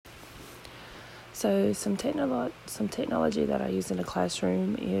So some technology that I use in the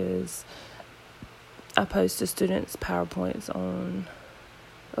classroom is I post the students' PowerPoints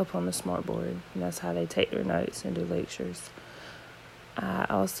up on the smartboard, and that's how they take their notes and do lectures. I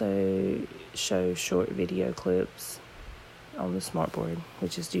also show short video clips on the smartboard,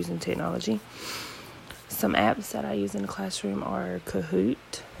 which is using technology. Some apps that I use in the classroom are Kahoot,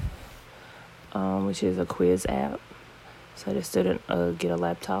 which is a quiz app. So the student get a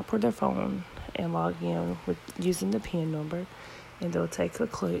laptop or their phone and log in with using the PIN number, and they'll take the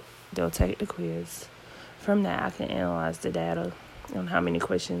quiz. From that, I can analyze the data on how many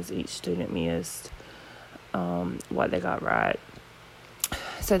questions each student missed, what they got right.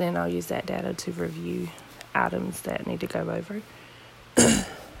 So then I'll use that data to review items that need to go over.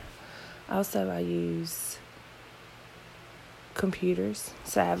 Also, I use computers.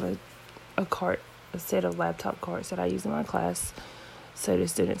 So I have a set of laptop carts that I use in my class, so the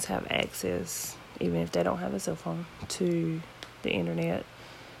students have access, even if they don't have a cell phone, to the internet.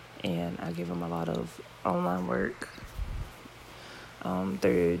 And I give them a lot of online work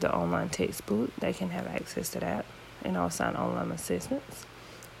through the online textbook. They can have access to that, and I'll assign online assessments.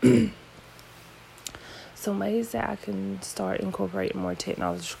 Some ways that I can start incorporating more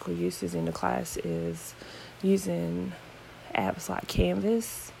technological uses in the class is using apps like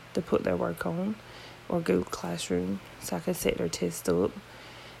Canvas to put their work on, or Google Classroom, so I can set their tests up,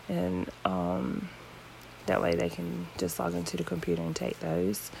 and that way they can just log into the computer and take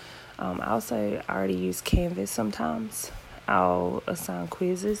those. I already use Canvas sometimes. I'll assign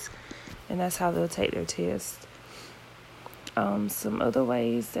quizzes, and that's how they'll take their test. Some other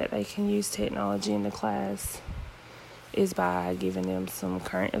ways that they can use technology in the class is by giving them some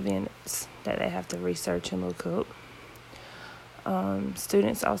current events that they have to research and look up.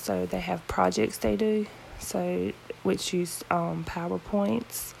 Students also, they have projects they do, so which use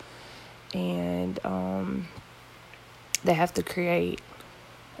PowerPoints, and they have to create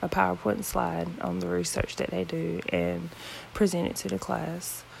a PowerPoint slide on the research that they do and present it to the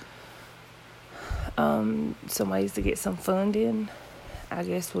class. Some ways to get some funding, I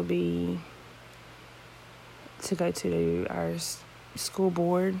guess, would be to go to our school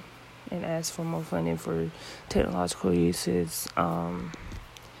board and ask for more funding for technological uses,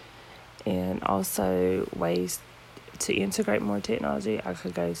 and also ways to integrate more technology. I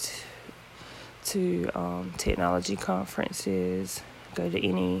could go to technology conferences, go to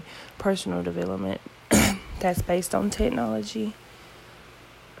any personal development that's based on technology,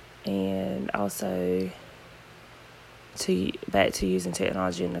 and also back to using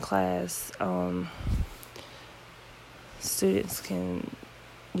technology in the class. Students can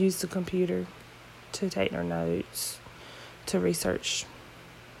use the computer to take their notes, to research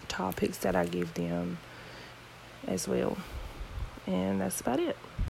topics that I give them as well. And that's about it.